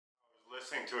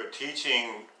Listening to a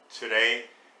teaching today,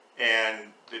 and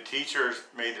the teachers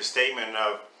made the statement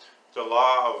of the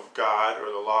law of God,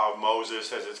 or the law of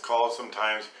Moses as it's called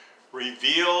sometimes,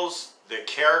 reveals the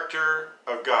character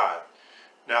of God.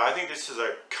 Now, I think this is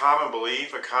a common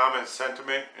belief, a common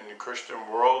sentiment in the Christian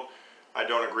world. I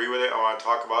don't agree with it. I want to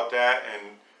talk about that.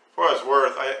 And for what it's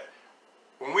worth,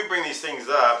 when we bring these things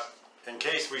up, in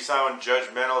case we sound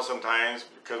judgmental sometimes,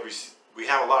 because we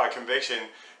have a lot of conviction,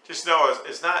 just know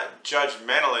it's not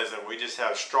judgmentalism. We just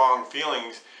have strong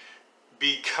feelings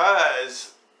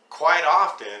because quite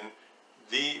often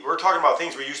we're talking about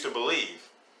things we used to believe.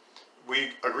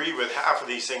 We agree with half of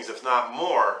these things, if not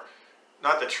more.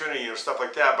 Not the Trinity or stuff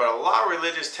like that, but a lot of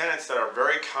religious tenets that are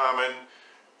very common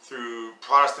through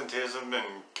Protestantism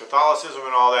and Catholicism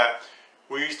and all that.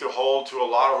 We used to hold to a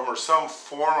lot of them, or some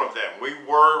form of them. We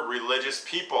were religious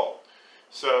people.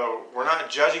 So we're not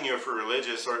judging you if you're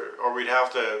religious, or we'd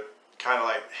have to kind of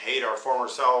like hate our former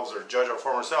selves or judge our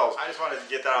former selves. I just wanted to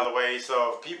get that out of the way.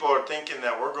 So if people are thinking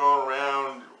that we're going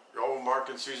around, oh, Mark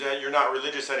and Suzette, you're not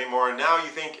religious anymore, and now you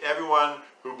think everyone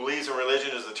who believes in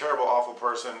religion is a terrible, awful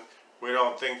person, we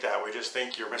don't think that. We just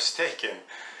think you're mistaken,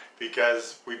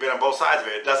 because we've been on both sides of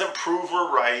it. It doesn't prove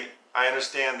we're right. I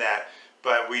understand that,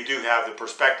 but we do have the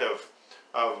perspective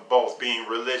of both being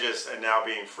religious and now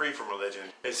being free from religion.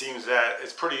 It seems that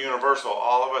it's pretty universal.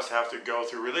 All of us have to go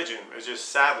through religion. It's just,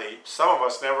 sadly, some of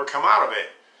us never come out of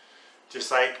it.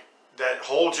 Just like that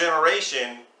whole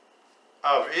generation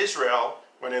of Israel,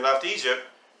 when they left Egypt,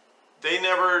 they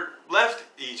never left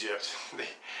Egypt.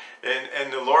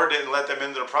 And the Lord didn't let them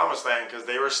into the promised land because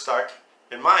they were stuck,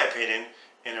 in my opinion,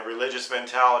 in a religious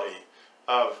mentality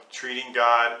of treating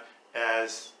God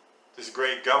as this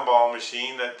great gumball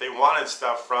machine that they wanted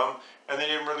stuff from, and they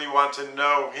didn't really want to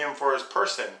know him for his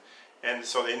person. And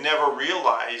so they never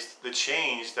realized the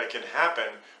change that can happen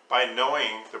by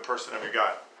knowing the person of your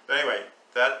God. But anyway,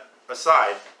 that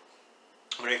aside,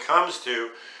 when it comes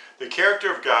to the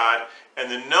character of God and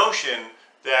the notion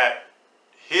that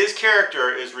his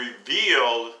character is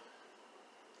revealed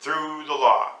through the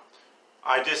law,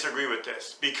 I disagree with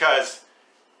this, because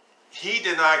he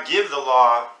did not give the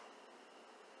law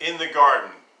in the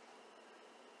garden.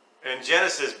 And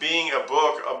Genesis being a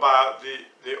book about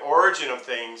the origin of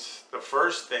things, the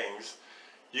first things,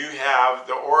 you have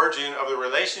the origin of the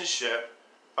relationship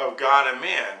of God and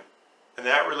man. And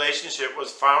that relationship was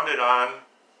founded on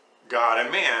God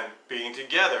and man being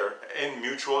together in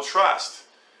mutual trust.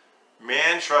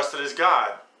 Man trusted his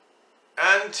God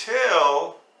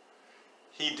until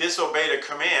he disobeyed a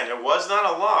command. It was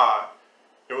not a law.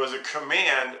 It was a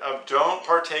command of don't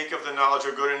partake of the knowledge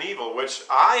of good and evil, which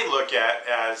I look at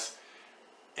as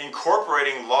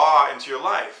incorporating law into your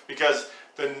life. Because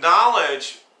the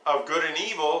knowledge of good and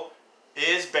evil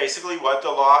is basically what the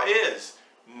law is.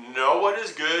 Know what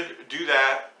is good, do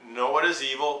that. Know what is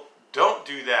evil, don't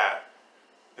do that.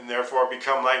 And therefore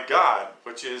become like God,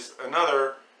 which is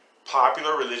another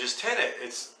popular religious tenet.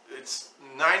 It's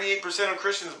 98% of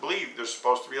Christians believe they're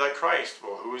supposed to be like Christ.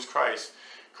 Well, who is Christ?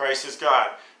 Christ is God.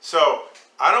 So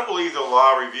I don't believe the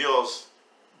law reveals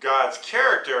God's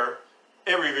character.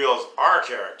 It reveals our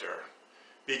character.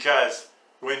 Because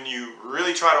when you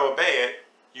really try to obey it,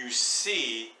 you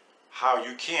see how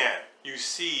you can't. You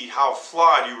see how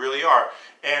flawed you really are.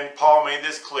 And Paul made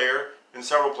this clear in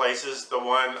several places. The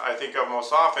one I think of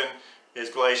most often is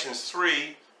Galatians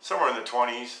 3, somewhere in the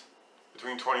 20s,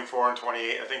 between 24 and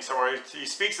 28. I think somewhere he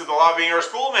speaks of the law being our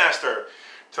schoolmaster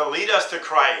to lead us to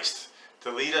Christ, to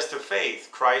lead us to faith,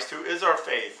 Christ who is our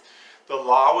faith. The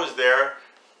law was there,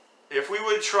 if we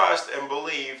would trust and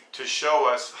believe, to show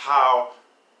us how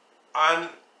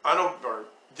or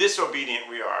disobedient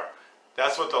we are.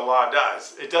 That's what the law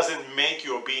does. It doesn't make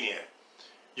you obedient.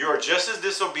 You are just as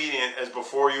disobedient as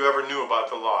before you ever knew about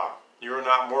the law. You are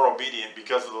not more obedient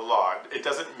because of the law. It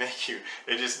doesn't make you,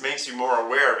 it just makes you more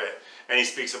aware of it. And he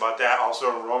speaks about that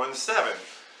also in Romans 7.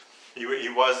 He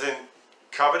wasn't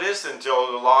covetous until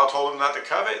the law told him not to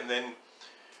covet, and then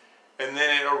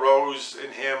it arose in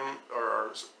him,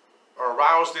 or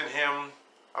aroused in him.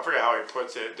 I forget how he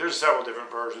puts it. There's several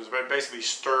different versions, but it basically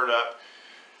stirred up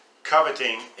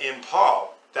coveting in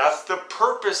Paul. That's the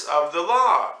purpose of the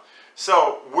law.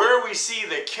 So where we see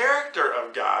the character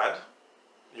of God,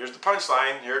 here's the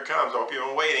punchline. Here it comes. I hope you've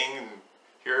been waiting, and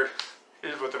here's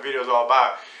what the video is all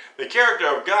about. The character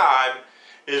of God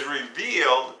is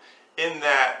revealed in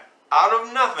that out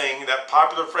of nothing, that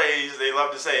popular phrase they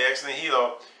love to say, ex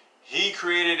nihilo, he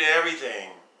created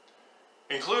everything,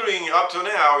 including up to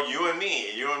now, you and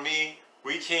me. You and me,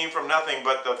 we came from nothing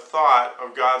but the thought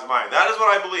of God's mind. That is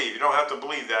what I believe. You don't have to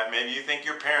believe that. Maybe you think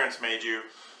your parents made you.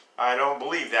 I don't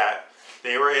believe that.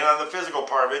 They were in on the physical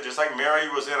part of it, just like Mary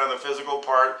was in on the physical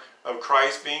part of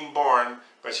Christ being born,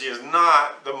 but she is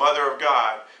not the mother of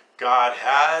God. God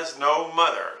has no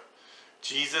mother.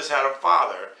 Jesus had a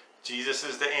father. Jesus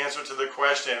is the answer to the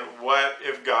question, what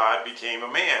if God became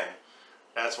a man?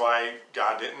 That's why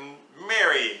God didn't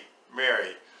marry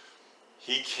Mary.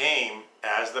 He came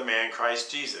as the man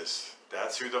Christ Jesus.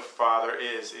 That's who the Father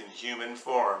is in human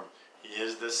form. He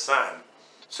is the Son.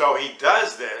 So he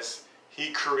does this.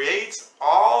 He creates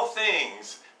all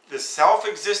things. The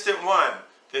self-existent one,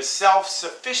 the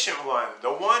self-sufficient one,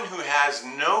 the one who has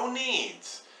no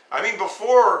needs. I mean,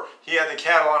 before he had the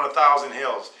cattle on 1,000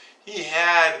 hills, he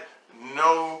had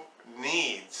no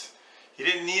needs. He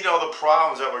didn't need all the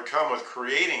problems that would come with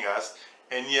creating us,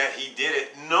 and yet he did it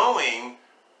knowing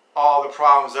all the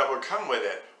problems that would come with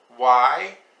it.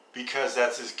 Why? Because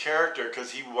that's his character,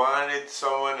 because he wanted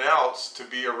someone else to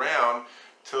be around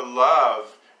to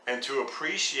love and to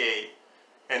appreciate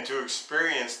and to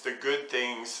experience the good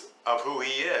things of who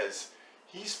he is.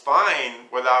 He's fine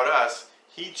without us.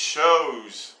 He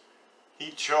chose,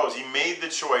 he made the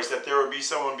choice that there would be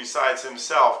someone besides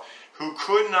himself who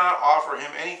could not offer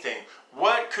him anything.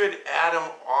 What could Adam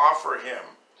offer him?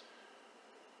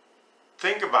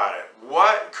 Think about it.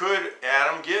 What could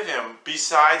Adam give him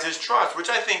besides his trust? Which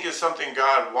I think is something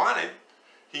God wanted.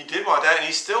 He did want that, and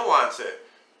he still wants it.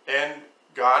 And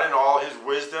God, in all his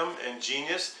wisdom and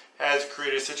genius, has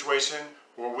created a situation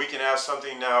where we can have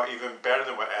something now even better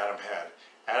than what Adam had.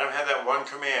 Adam had that one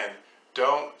command: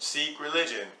 don't seek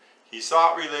religion. He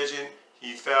sought religion,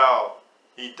 he fell,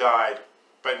 he died.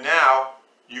 But now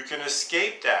you can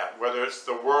escape that, whether it's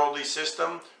the worldly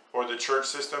system or the church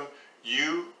system.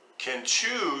 You can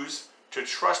choose to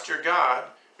trust your God,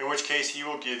 in which case he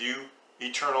will give you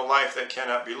eternal life that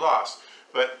cannot be lost.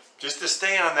 But just to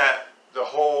stay on that, the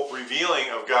whole revealing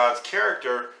of God's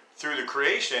character through the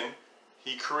creation,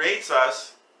 he creates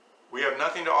us. We have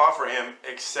nothing to offer him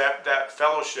except that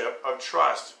fellowship of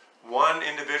trust, one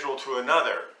individual to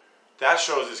another. That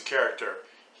shows his character.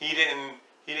 He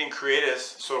didn't create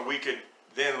us so we could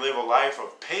then live a life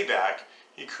of payback.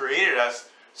 He created us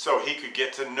so he could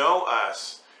get to know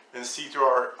us and see through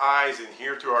our eyes and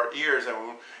hear through our ears,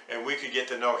 and we could get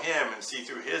to know him and see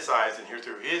through his eyes and hear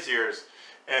through his ears,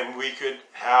 and we could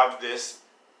have this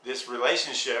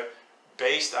relationship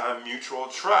based on mutual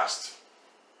trust.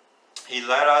 He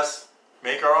let us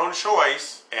make our own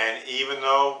choice, and even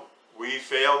though we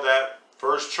failed that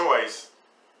first choice,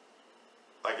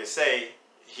 like I say,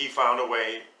 he found a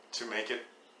way to make it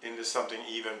into something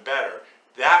even better.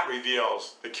 That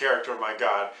reveals the character of my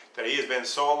God, that he has been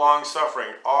so long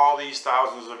suffering all these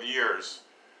thousands of years,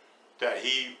 that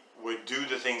he would do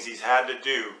the things he's had to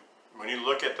do. When you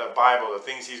look at the Bible, the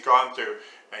things he's gone through,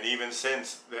 and even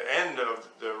since the end of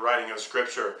the writing of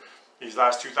Scripture, these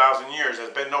last 2,000 years has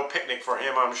been no picnic for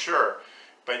him, I'm sure.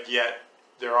 But yet,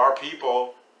 there are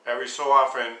people every so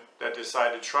often that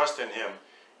decide to trust in him,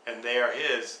 and they are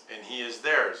his, and he is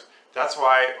theirs. That's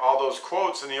why all those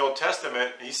quotes in the Old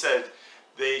Testament, he said,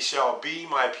 they shall be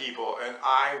my people, and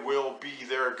I will be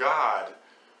their God.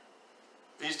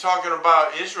 He's talking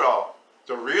about Israel,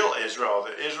 the real Israel,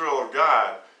 the Israel of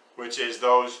God, which is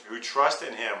those who trust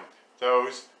in him,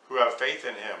 those who have faith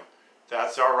in him.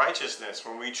 That's our righteousness,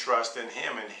 when we trust in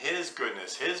him and his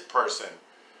goodness, his person.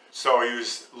 So he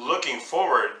was looking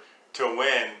forward to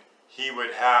when he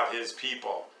would have his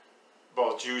people,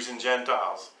 both Jews and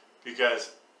Gentiles,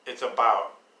 because it's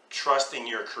about trusting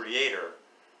your Creator,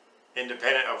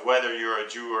 independent of whether you're a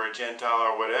Jew or a Gentile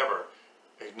or whatever,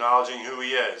 acknowledging who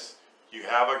he is. You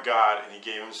have a God, and he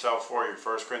gave himself for you.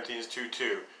 1 Corinthians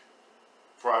 2:2.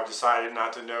 For I've decided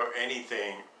not to know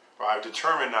anything, or I've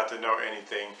determined not to know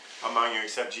anything among you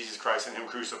except Jesus Christ and him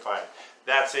crucified.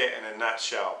 That's it in a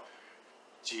nutshell.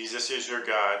 Jesus is your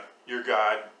God. Your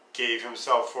God gave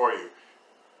himself for you.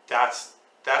 That's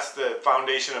the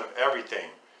foundation of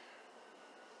everything.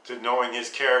 To knowing his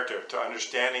character, to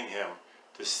understanding him,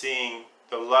 to seeing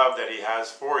the love that he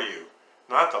has for you.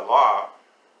 Not the law,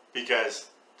 because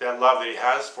that love that he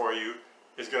has for you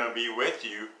is going to be with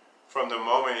you from the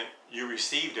moment you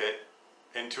received it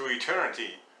into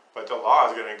eternity. But the law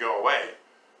is going to go away.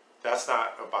 That's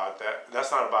not about that.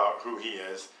 That's not about who he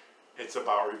is. It's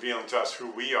about revealing to us who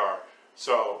we are,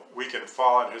 so we can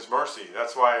fall on his mercy.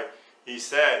 That's why he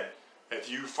said, if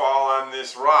you fall on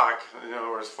this rock, in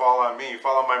other words, fall on me,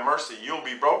 fall on my mercy, you'll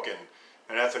be broken.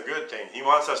 And that's a good thing. He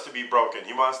wants us to be broken.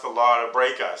 He wants the law to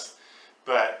break us.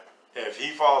 But if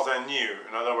he falls on you,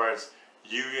 in other words,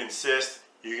 you insist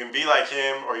you can be like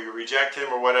him, or you reject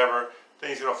him or whatever,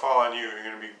 things are going to fall on you. You're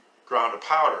going to be ground to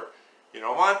powder. You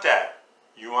don't want that.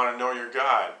 You want to know your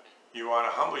God. You want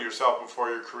to humble yourself before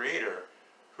your Creator.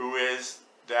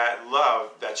 that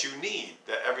love that you need,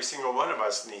 that every single one of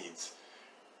us needs.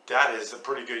 That is a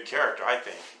pretty good character, I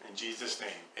think. In Jesus' name,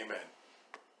 amen.